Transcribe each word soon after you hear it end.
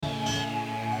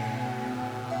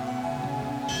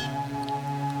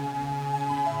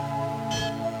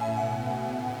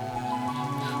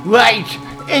Wait,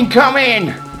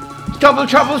 incoming! Double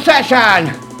trouble session!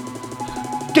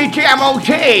 DJ MOT!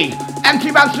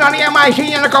 MC Bouncin on the MIC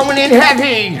and they're going in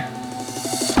heavy!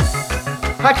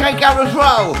 Hashtag Gareth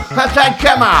Rowe, hashtag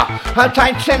Gemma,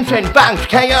 hashtag Simpson, Bounce,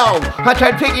 KO,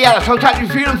 hashtag Piggy Ellis, hashtag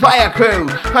the Fuel and Fire Crew,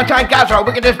 hashtag Gazzo,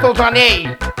 Wickedest Bulls on E.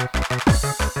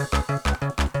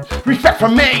 Respect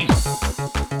from me!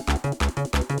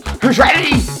 Who's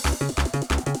ready?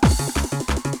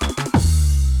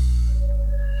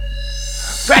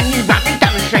 Brand new rapping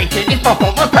demonstration, it's my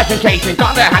form of presentation.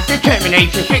 Gotta have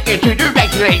determination, stick it to the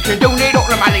regulation. Don't it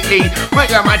automatically,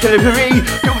 make your mind delivery.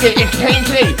 Do it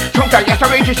instantaneously, trunk out yes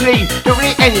outrageously.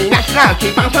 Doing it any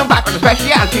nationality, bounce on back with a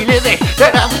speciality. Live this,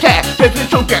 let up a test, different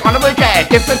subject on a budget.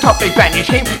 Different topic, brand new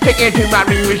scheme, take it to my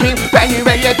new regime. Brand new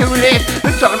ready to do this,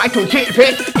 it's all my tune shit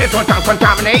fit. This one's on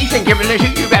contamination, giving the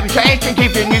shit you reputation.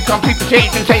 Keeping you complete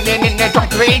precision, sailing in the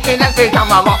doctoration. Every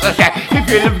time I want the set, if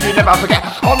you live you never forget.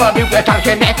 All I do is touch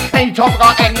your neck. Any talk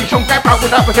or any song that broke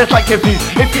it up with just like if you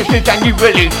sit and you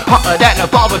really hotter than a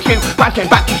barbecue. Bouncing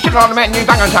back, you sit on the menu,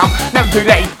 bang on some. Never too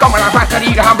late, come on, I'm fast, I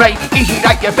need a handbrake. Easy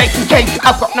like your bacon cake,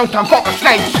 I've got no time for the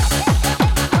snakes.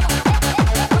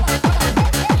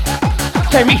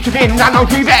 Say me to in, I know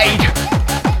too late.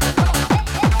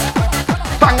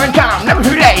 Bang on time, never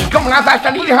too late, come on, I'm fast,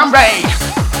 I need a handbrake.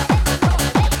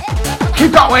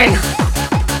 Keep going.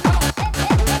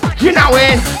 You know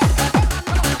it.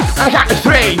 I got the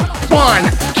 3, 1,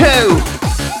 2.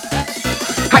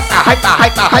 Hyper,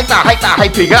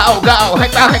 go.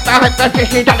 Hyper,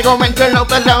 station, time to go mental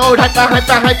overload. Hyper,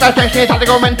 station, time to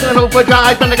go mental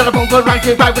overdrive. Then I got a phone call right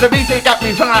to drive with the music that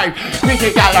we fly.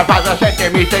 Music, I love how I said the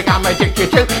music I'm addicted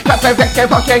to. That's a vector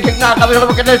for changing now. Gotta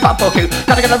look at this bubble too.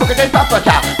 Gotta look at this bubble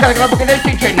tap. Gotta look at this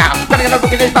teacher now. Gotta look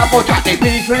at this bubble tap.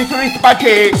 Please, the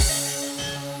budget.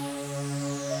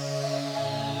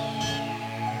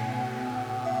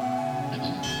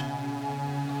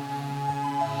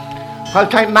 I'll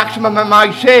take maximum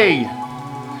MIC.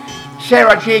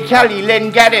 Sarah G. Kelly, Lynn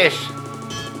Geddes.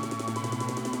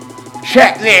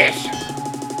 Check this.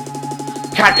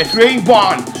 Count to 3,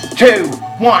 1, 2,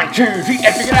 1, 2, 3,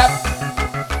 let's pick it up.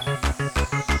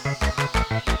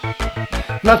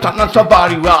 Non-stop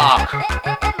body rock.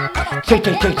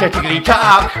 Tickly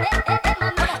talk.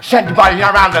 Send the body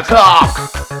around the clock.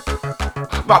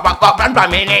 Rock, run by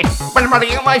minute. When I'm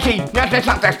running MIC, that's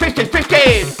something, fisted.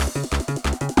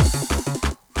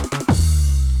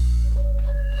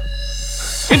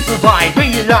 Improvise,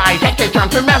 realize, that's the time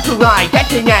to memorize,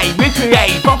 detonate,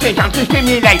 recreate, boxing time to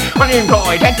stimulate,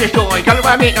 unemployed, and destroy, color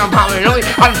by me, I'm paranoid,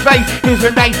 on space,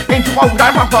 insulate, into old,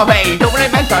 I'm from pervade, don't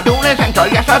let mental, don't let central,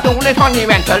 yes I don't let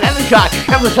monumental, emphasize,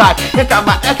 it's a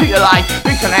matter, let's realize,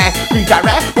 reconnect,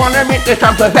 redirect, wanna make this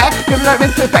time perfect, give love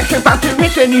imperfection, bound to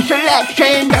miss a new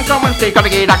selection, that's no mistake, gotta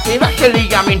get active,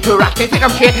 actually I'm interactive, think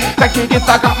I'm shit, like if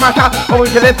I got myself,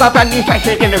 always to live up and new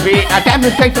session, innovate, I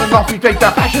demonstrate, and not retreat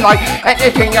the fashion like,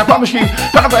 I promise you,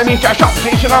 gonna put me to a shop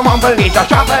position, I won't believe the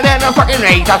sharper than a fucking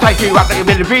rage. I'll take you up like a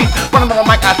bit of beat. One of them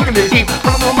mic, I'll stick in the deep.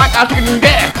 One of them mic, I'll stick in the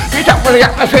there. It's up for the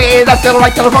atmosphere, that's the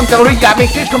right telephone to read.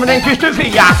 Mix this coming in, just to see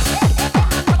ya.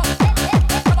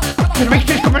 Mix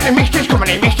this coming in,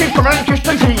 just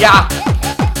to see ya.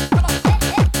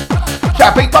 So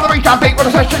I beat for the beat, I beat for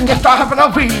the session, just I have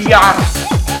enough ya.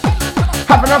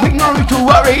 Have enough, no need to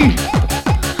worry.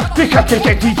 Because it's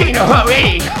in a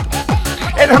hurry.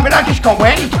 And I just can't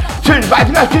wait to the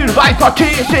vibe,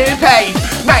 participate.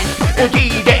 Nice,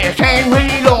 Adidas,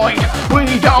 Henry Lloyd.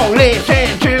 We don't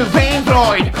listen to Pink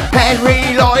Floyd.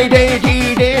 Henry Lloyd,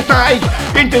 Adidas, nice.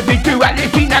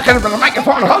 Individuality, now get him on the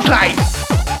microphone outside.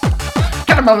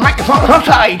 Get him on the microphone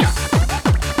outside.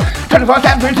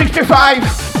 24/7, 65.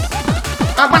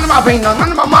 I'm one of my brain,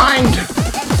 one of my mind.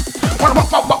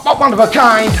 One of a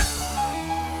kind.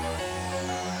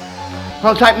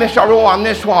 I'll take Mr. Raw on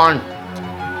this one.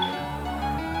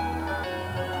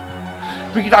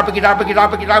 Pick it up on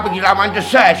the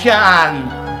session.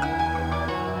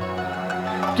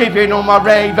 Giving all my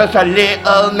ravers a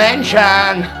little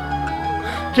mention.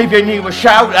 Giving you a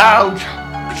shout out.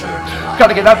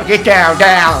 Gotta get up and get down.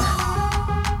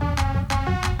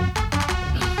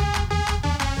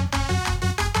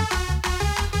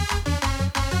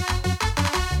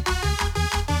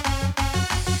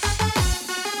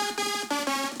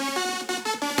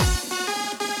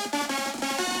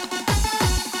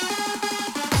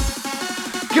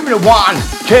 Give me a 1,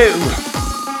 2.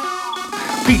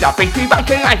 Feed up, big feed back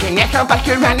to lighting. Yes, I'm back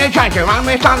to around the charger. I'm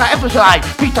a star like emphasize.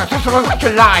 Feed up, that's what I like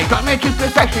to lie. Got me to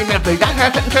perfection. Every day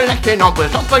I set selection.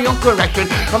 Onwards, on for your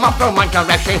correction. I'm off from my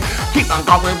direction. Keep on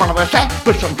going, one of us set.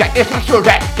 But some get this natural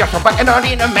death. Just a back and on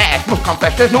in a mess. Must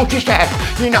confess, there's no distress.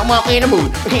 You know I'm in a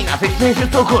mood. Makina, this place is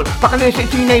so good. Back in the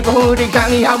city neighborhood,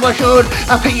 exactly how I should.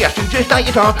 I pay us to just like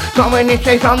it on. Coming in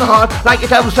safe on the heart. Like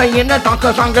it ever say in the dark.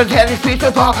 Cause I'm gonna tear this piece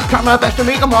apart. Try my best to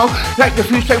make them all. Like the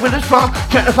fuse, stay with a spark.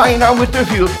 Trying to find out with the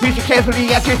view. Music carefully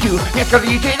attitude. Yes, gonna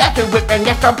use it as a whip. And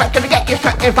yes, I'm back to get you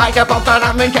stuck and fight about that.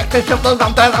 I'm injecting simple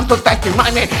on that. I'm protecting my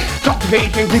name.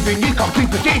 Cultivation, keeping you complete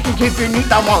position. Keeping you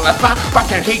down on the spot.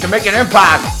 Back and see to make it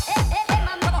impact.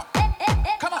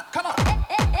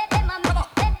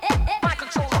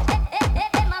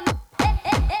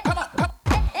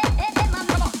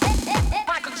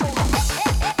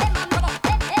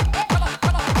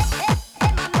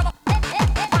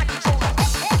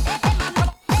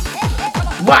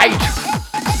 Right.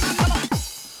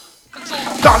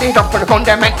 Starting off for the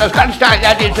fundamentals, got to start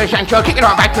that is essential. Kicking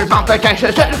on back with my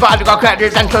potential. Certified, I got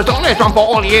credentials. On this one for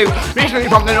all of you. Recently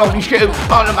from the Northern Stew.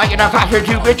 All of my passion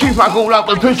to achieve my goal I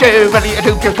will pursue. Ready to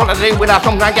do just what I do without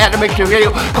something I get a mixture of you.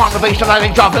 Conservation, I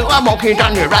think job. I'm walking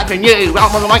down your avenue.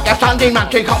 I'm on the mic, I'm standing, man.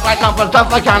 Take off like numbers,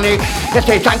 stuff like candy. Let's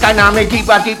say time dynamic,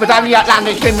 deeper than the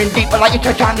Atlantic. Swimming deeper like a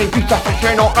Titanic. Beats up for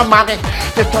sure, automatic.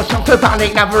 This was something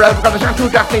panic. Never ever gonna sound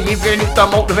too drastic. Even if the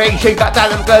motivation got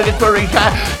that little girl inspiration.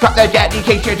 Got the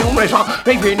dedication to my song.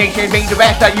 Maybe nation be the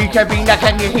best that you can be. Now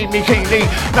can you hear me clearly?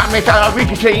 Not me style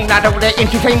repeatedly. Not over there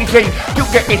entertainingly. You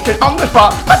get instant on the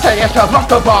spot. I tell yourself not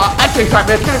the bar. I think I'm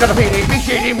still gonna finish. Be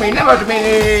shitting me, never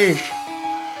diminish.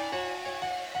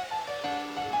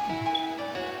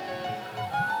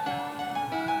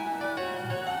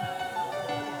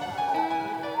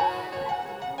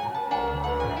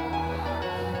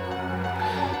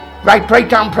 Right, break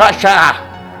down pressure.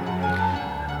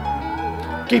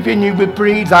 Giving you a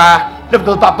breather.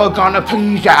 Little bubble gonna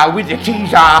please ya with the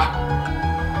teaser.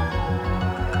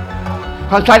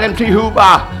 Outside MC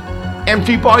Hoover,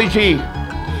 MC Boise.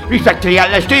 Respect to the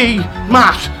LSD,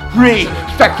 mass,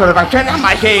 respect for the vaccine and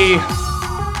my tea.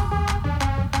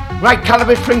 Right,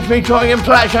 cannabis brings me joy and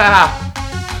pleasure.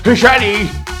 Who's ready?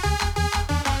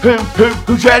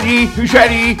 Who's ready? Who's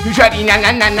ready? Who's ready? Na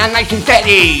na na na, nice and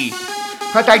steady.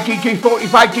 Outside DJ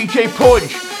 45, DJ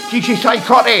Punch, DJ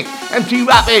Psychotic, MC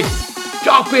Rapid,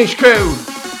 Dogfish Crew.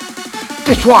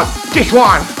 This one.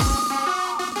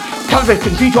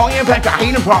 Television, joy and pleasure,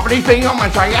 healing property, being on my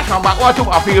side. Yes, I'm about what to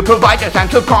offer you, provide a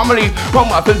sense of comedy. From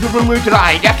my physical room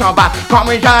tonight. Yes, I'm about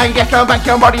comedy side. Yes, I'm back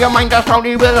your body and mind, that's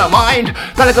only with a mind.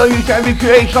 Medical use every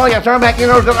creation. Yes, I'm back, you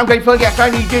know that I'm grateful. Yes,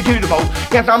 I need you to the most.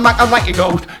 Yes, I'm back, I'm like a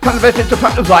ghost. Television is the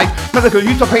front of life. Medical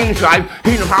use of pain and strife.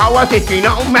 Healing power, it's been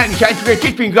on many centuries.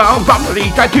 It's been gone from the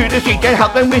lead side to the seat and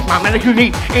help them with my medical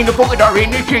need. In the pocket or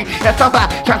in the tree. Yes, I'm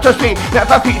back, chance to see.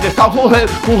 Never feed the soulful hurt.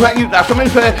 Who let you, that's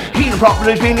something fair. Healing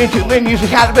property is being into when music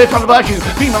cannabis on about you.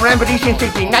 Be my remedy since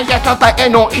 16. Now yes, I'm back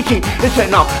and not eating.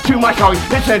 Listen up to my choice.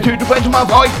 Listen to the words of my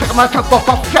voice. Pick up my cup off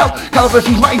the shelf. Cannabis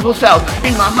is my evil self.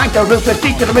 In my mind, the real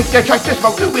seek to make the choice to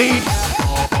smoke the weed.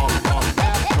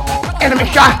 Enemy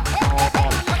shot.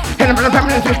 Enemy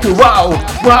feminine sister. Whoa.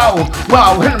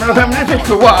 Enemy feminine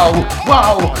sister.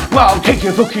 Whoa. Take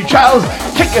your fucking child.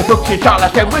 Take your fucking child.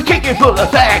 I said we're taking full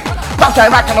effect. Bounce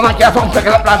that back and I'm like your phone. Pick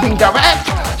it up like being direct.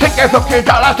 Take your fucking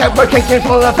dollar, said we're taking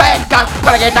full effect.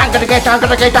 Gotta get down, to get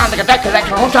that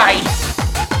collection on tight.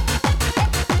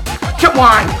 Check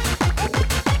one.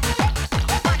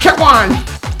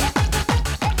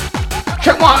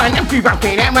 Empty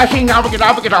vaccine, MSC, now we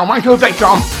get on, my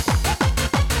salvation.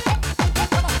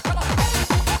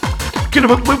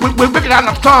 We're wicked out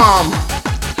of storm.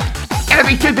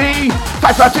 Enemy to be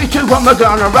 5, 4, 3, 2, 1, we're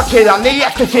gonna rock it on the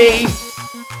ecstasy.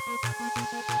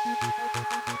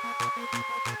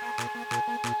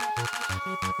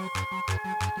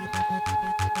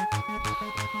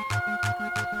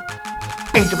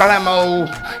 A-double-M-O,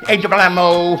 T,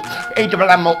 A-double-M-O,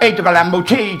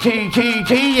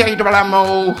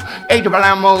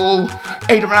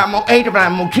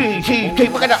 T,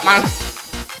 look it up, man.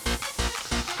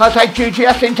 Outside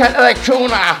GGS Intent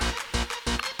Electrona.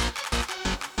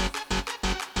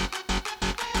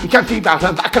 You can see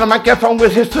Bouncin back on the microphone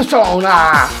with his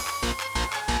persona.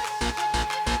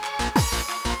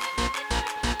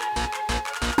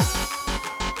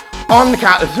 On the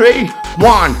count of 3,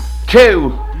 1,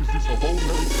 2.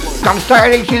 Gonna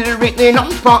start exhilarating on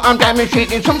the spot, I'm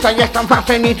demonstrating something, yes, I'm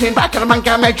fascinating. Back to the bank,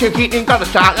 I'm educating. Gotta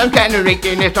start, I'm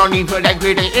generating. There's no need for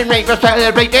degrading, rate for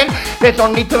celebrating. There's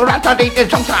no need for activating,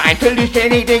 sometimes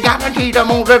hallucinating. Guaranteed I'm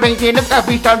motivating. If that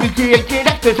we start recreating,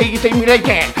 ecstasy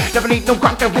simulating. Never need no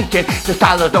contemplating. The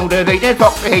style is motivated,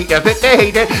 fuck the haters, fit the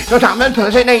haters. No time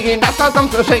impersonating, that's how I'm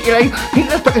to circulate. Heat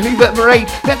the specters reverberate,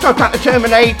 that's no time to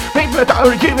terminate. Wait for it to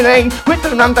rejuvenate, with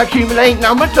the numbers accumulate.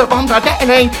 Now with the bombs I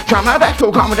detonate, try my best to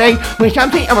accommodate. With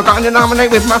something I'm going to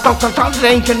nominate with my thoughts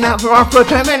consolidation. Never off for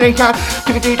termination.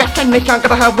 To the destination,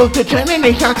 gotta have both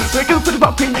determination. We're due for the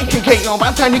population king. On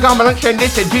one time you got my lunch and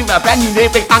listen to my brand new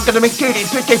lyric. I'm gonna make it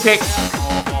specific.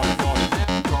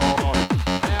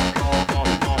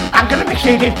 I'm gonna make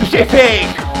it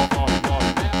specific.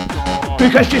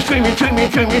 Because you're swimming in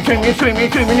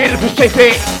the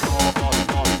Pacific.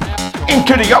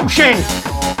 Into the ocean.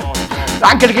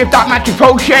 I'm gonna give that magic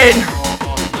potion.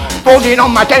 Falling on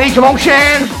my daily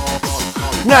commotion.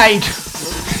 Night.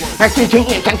 Acting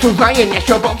intensifying, yes,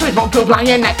 your box is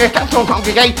multiplying. At the steps on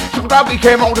congregate. So that we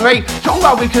can motivate. So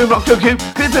that we can rock the cue.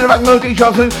 Keep it about no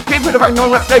deja vu. Keep it about no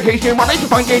replication. One is to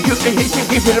find it to the history.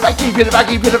 Keep it about, keep it about,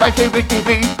 keep it about, keep it about,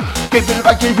 keep it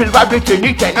about, keep it about, with the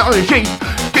new technology.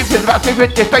 Keep it about, keep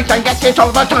it the space and get it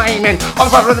all about timing. All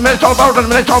about rhythms, all about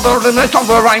rhythms, all about rhythms, all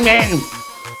about rhyming.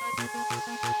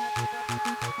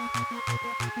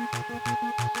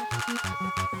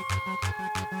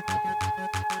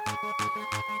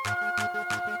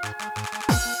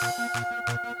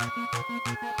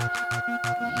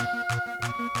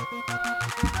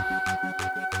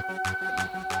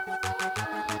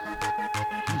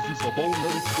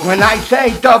 When I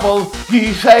say double,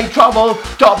 you say trouble,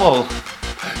 double,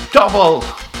 double.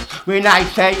 When I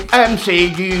say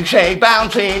MC, you say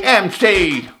bouncing,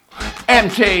 MC,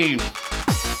 MC.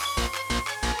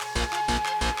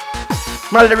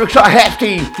 My lyrics are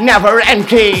hefty, never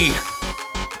empty.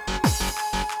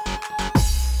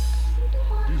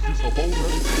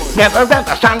 Never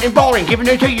ever sounding boring, giving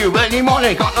it to you early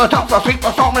morning. Got no time for sleep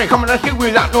or something, coming at you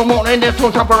without no morning. There's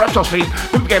no time for us to sleep.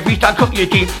 Don't get freestyle, cook your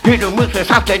teeth. You don't move this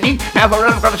afternoon. Never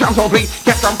ever got a chance to beat.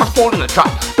 Get some fast ball in the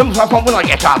trap. Don't stop when I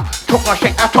get up. Talk no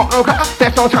shit, I talk no crap.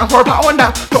 There's no time for power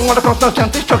now. Don't want to cause no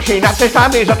sense destruction. At this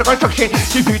time is under construction.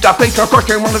 If you that place or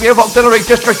question, one of your auxiliary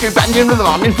destruction. Banging with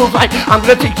them, I'm in full fight. I'm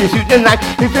gonna take you through the night.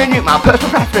 If you knew my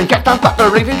personal preference, get down back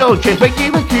the raving oceans. Make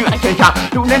you with you, I can shout.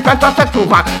 Doing it fantastic, so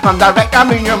far. I'm direct,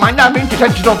 I'm in your mind, I'm in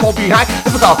detention, don't fall behind.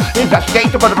 Difficult,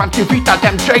 investigate, but about you feet that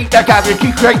demonstrate that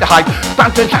gravity create the hype.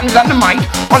 Bouncing sounds on the mind,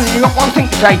 only you got one thing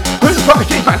to say. Who the fuck is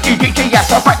this man? DDT,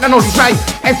 yes, I'll fight the naughty play.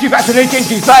 Empty battling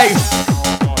into play.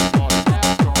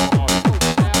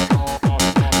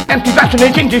 Empty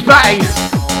battling into play.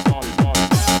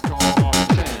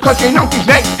 Cause you know his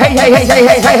name. Hey, hey, hey, hey,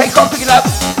 hey, hey, hey, come pick it up.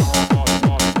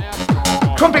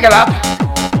 Come pick it up.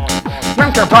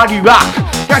 Not your body rock,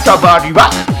 not your body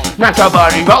rock. Not your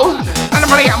body roll. And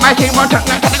I'm really on my team, one time,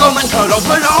 not to go mental.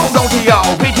 Open all, go to your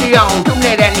video, don't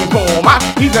let any format.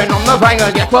 Even on the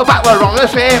banger, guess we're back, we're on the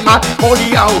same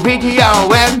audio, video,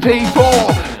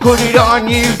 MP4. Put it on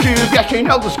YouTube, yes, you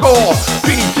know the score.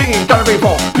 PC, done it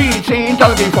before, PC,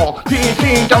 done it before,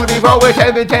 PC, done it before, with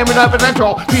entertainment up and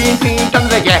control. PC, done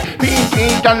it again,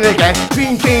 PC, done it again,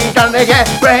 PC, done it again.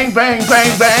 Brain, brain, brain,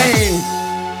 brain.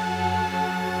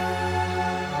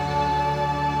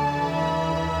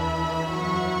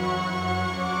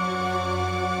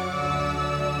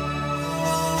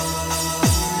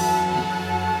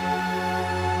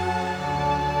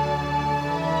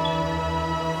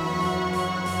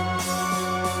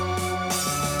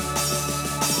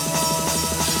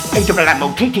 A double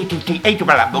ammo, T, A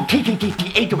double ammo, T,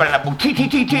 A double ammo, T.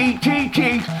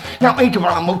 Now A double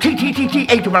ammo, T,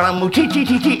 A double ammo, T,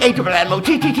 A double ammo,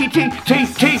 T.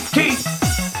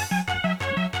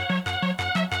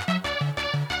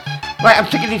 Right, I'm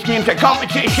taking these games to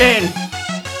competition.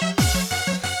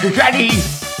 Who's ready?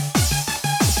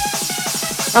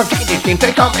 I'm taking this game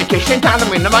to competition, time to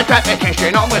win my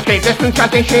repetition. Always leave this through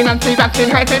transition and see that's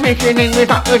in her mission. In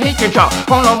without the heat control,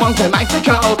 all I want to make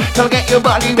control. So get your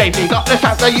body raving, got the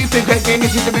sound that you've been craving.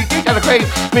 This is the music that I crave,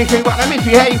 makes me wanna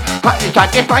misbehave. Right this time,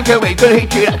 it's like a wave, gonna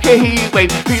hit you like a heat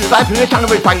wave. Feel the vibe from the sound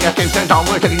of it, fire, symptoms on,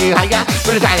 we're taking you higher.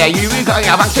 With a tiger, you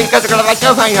require, I'm saying, cause I'm gonna like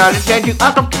the fire. Listen to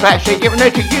us up to fashion, giving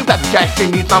it to you, baby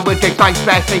testing. These man would take my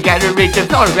fashion, get rid of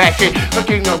all aggression. But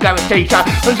you know devastation,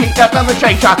 but keep that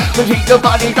demonstration, but keep your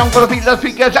body. Don't gonna feel the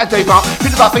speakers as they pop.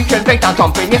 Feel the vibration, they dance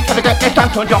something. Yes, gotta get this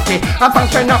dance on jumping. I'm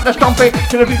bouncing up the stomping.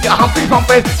 To the beat, the humpy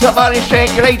pumping. Your body's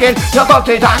circulating. Your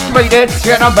body's activated.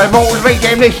 Your number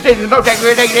motivated. Listening, no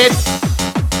degraded.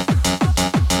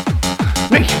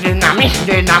 Mixing, I'm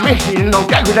mixing, no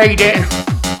degraded.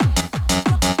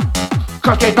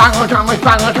 Cause they bang on time,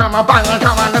 bang on time, bang on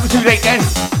time, never too late then.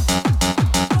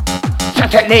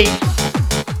 Sunset League.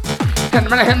 Hit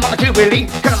him on the Jubilee,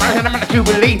 hit him on the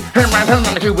Jubilee, hit him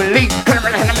on the Jubilee, hit him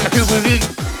on the Jubilee.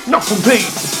 Not complete.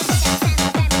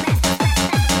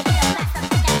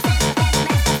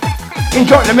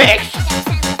 Enjoy the mix.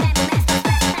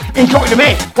 Enjoy the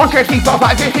mix. 1, 2, 3, 4,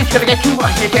 5, 6, 6, gonna get too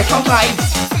much. It's on time.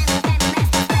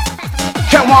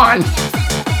 Come on.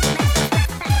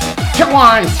 Come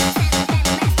on.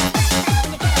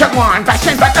 Come on. Back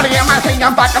in, back on the game. I think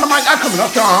I'm back on the mic. I'm coming up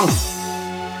strong.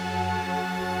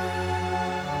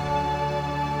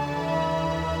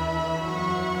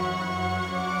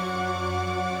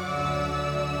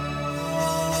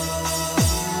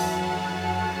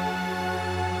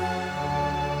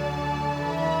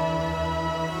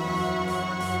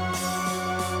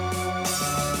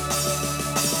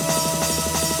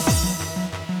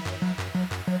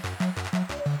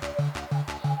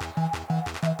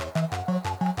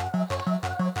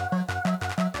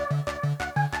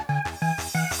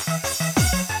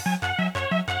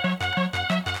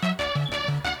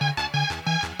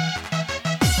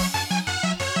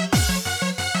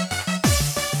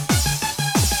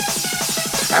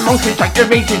 Emotions like the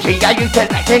regency, I use it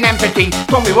like an empathy.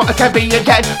 Told me what it can be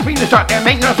instead. Bring the start to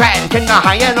make no sense. In the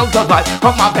higher notes of life,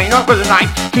 put my pain up for the night.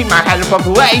 Keep my head above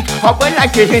the waves. Hop when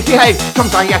like this is behave.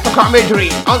 Sometimes yes I can't be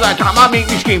dream. Other time I make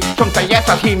me scream. Sometimes yes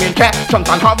I see me in chat.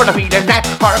 Sometimes hard with the feet in net.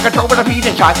 Hard to control with the feet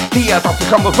inside. Tears off the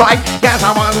crumble fly. Yes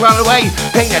I want to run away.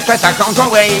 Pain that stress that comes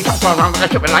away. Sometimes around with a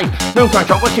tripping light. No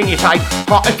control what's in your sight.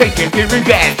 Hot as station to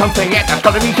regret. Something yet that's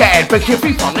gotta be said. But if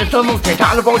you from this emotion,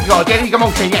 time to avoid your daily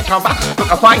emotion. Yes I'm back.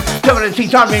 Look I find. Turbulency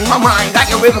on in my mind, like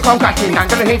a river come crashing. I'm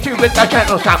gonna hit you with that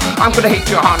gentle sound. I'm gonna hit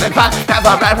you hard and fast.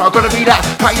 Never better, I'm gonna be that.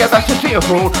 Try your best to see a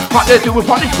fool. What to do with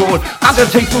what is good. I'm gonna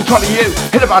take full control of you.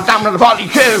 Hit about down on the body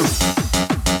too.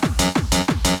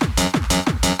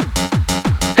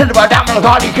 Hit about down on the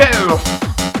body too.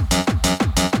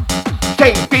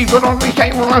 Say people don't be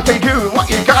saying what they do. What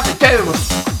you gotta do.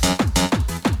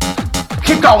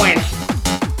 Keep going.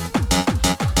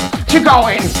 Keep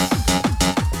going.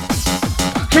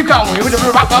 Keep going, with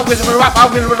the rap out, with the rap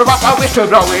out, with the rap out, we're still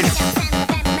going.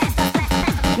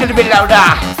 Little bit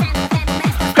louder.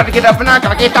 Gotta get up and out,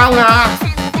 gotta get down now.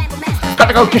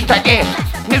 Gotta go just like this.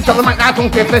 Lives on the mic, I don't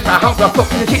give this. How the fuck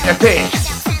can you take the piss?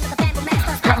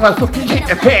 How the fuck can you take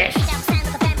the piss?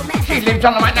 She lives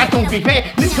on the mic, I don't give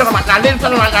it. Lives on the mic, now lives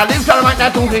on the mic, now lives on the mic, I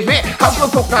don't give it. How the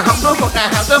fuck now, how the fuck now,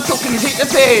 how the fuck can you take the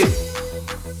piss?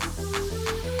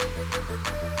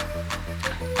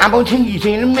 I'm on tease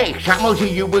in a mix, I'm on to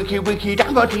you wicked,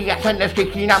 I'm on to you and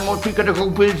sticky, I'm on to gonna go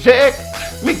berserk,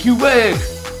 make you work.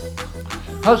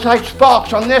 Outside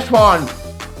sparks on this one.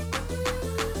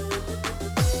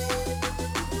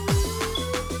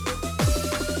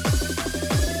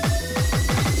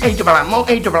 Double ammo,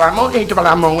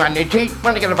 and the tea.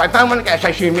 When I get a vibe, when I get a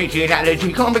session, meet you in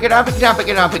allergy. Come pick it up, pick it up, pick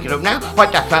it up, pick it up now.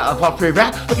 What the fuck, pop through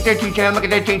that? Look at the teacher, look at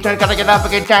the teacher, gotta get up,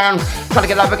 get down. Gotta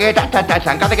get up, get down,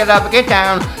 gotta get up, get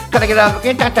down. Gotta get up,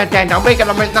 get down, don't wake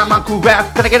up, I'm not cool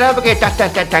rap. Gotta get up, get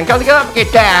down, gotta get up,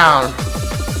 get down.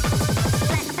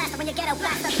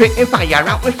 Spitting fire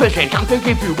out with pushing, time to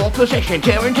give you one possession.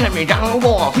 Tearing down the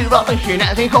wall, feel up the shit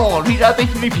as they call. Read up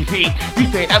basically PP,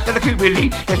 repeat after the Jubilee.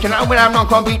 Yes, you know when I'm not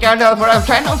gonna beat down over, I'm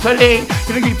trying not to leave.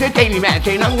 Gonna keep the daily man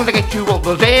saying I'm gonna get you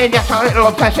over there. Yes, a little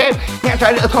obsessive, yes,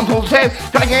 a little compulsive.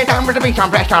 Gotta get down with the beat,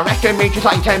 I'm pressed, I rest in me just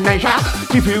like 10 measure.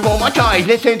 Give you all my choice,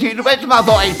 listen to the rest of my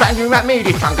voice. Brand new at me,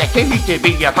 this I'm getting used to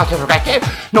be a passive aggressive.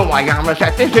 No, I am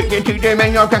receptive, looking to the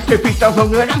main objective, beast of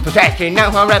hunger and I'm possessing. Now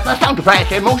I rep my sound to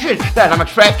press emotions that I'm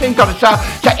expressing. Gotta stop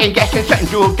second guessing, setting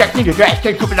to object, need to dress.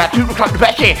 Then could be that 2 o'clock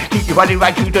depression. Keep you running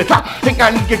right to the top. Think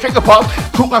I need to drink a pop.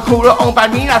 Cook my cooler on by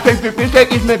me. I think the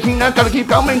mistake is Makina. Gotta keep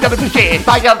going, gotta persist.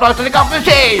 Fire boss to the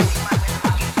conferences.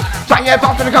 Fire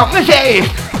boss to the conferences.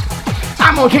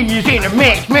 I'm gonna take you in the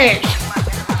mix.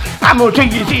 I'm gonna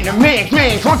take you in the mix.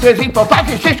 1, 2, 3, 4, 5,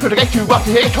 6, 6. Gonna get you up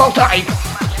to this whole side.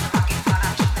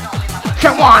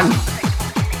 Come on.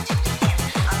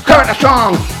 Current a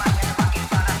song.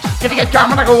 Gonna get down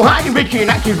when I go high, Richie,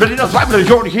 and actually, but it's like the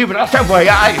majority here, but that's the way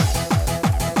I.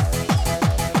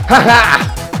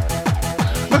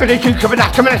 Ha. Look at this tune coming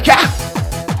at ya.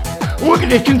 Look at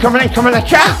this tune coming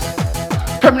at ya.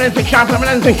 Coming in, fiction,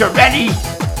 you're ready.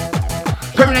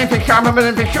 Coming in, fiction,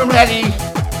 you're ready.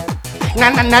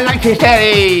 Na, like this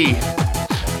steady.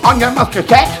 On your mustard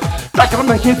set, like a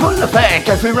machine full of effect.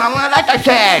 If we run like I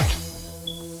said.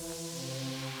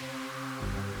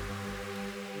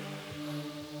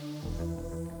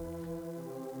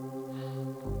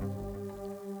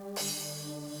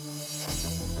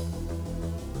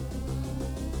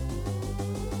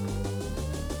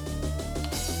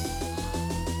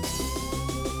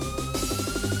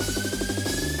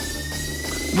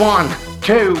 1,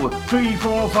 2, 3,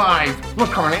 4, 5.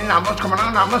 What's coming in now? What's coming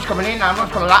on now? What's coming in now?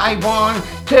 What's coming live? 1,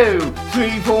 2,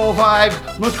 3, 4,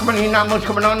 5. What's coming in now? What's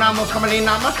coming on now? What's coming in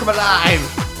now? What's coming live?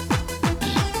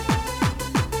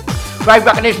 Right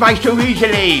back in this mic so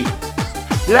easily.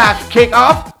 Last kick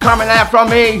off, coming out from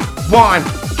me. 1,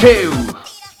 2.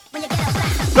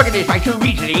 Look at this mic so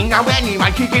easily. Now any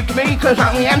mic you give to me, cause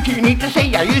I am too neat to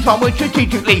see. I use my words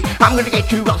strategically. I'm gonna get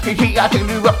you off KT, I take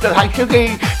you up the high sugar.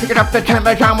 Picking up the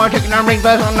temperature, I'm taking a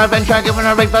reverse on the venture, giving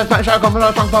a reverse pressure, coming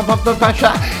along, pump up the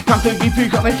pressure. Time to deep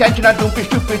common sense, and don't be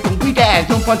stupid, don't be there,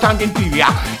 don't want sound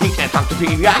inferior. Need to sound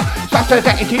superior, start to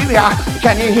the interior.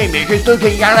 Can you hear me? Crystal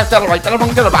clear, left to the right, to the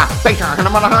wrong, to the back. Bass on,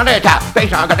 I'm on a hard attack.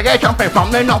 Bass on, gotta get jumping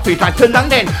from the north east right to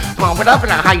London. Move it up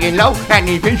and a high and low,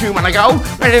 anything you wanna go.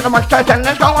 Ready to much to tell,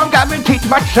 let's go, I'm guaranteed to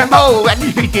much some more. And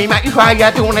these beats make you cry,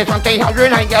 you're doing it on day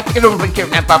 100, I get to get over and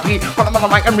give that puppy. When I'm on the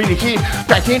mic, I'm really keen.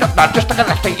 Dressing up, not just like a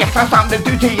elastic, yes, I sound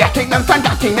enthusiastic, I'm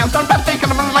fantastic, I'm fantastic,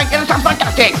 and I'm on the mic and it sounds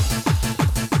fantastic.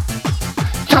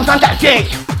 Sounds fantastic.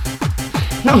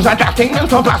 No fantastic, no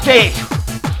so plastic.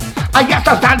 I guess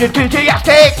I sound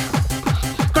enthusiastic.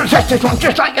 Gonna test this one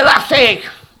just like elastic.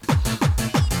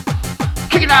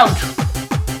 Check it out.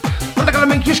 When they're gonna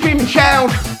make you scream and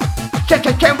shout. Set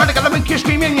it down, when they're gonna make you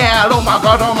scream and yell. Oh my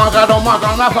god, oh my god, oh my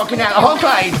god, I'm fucking out the whole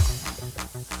trade.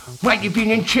 When you've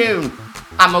been in tune,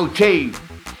 I'm OT.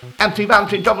 MC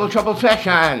Bouncin double trouble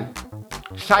session.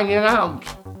 Signing out.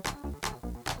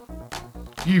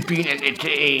 You've been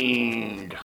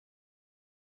entertained.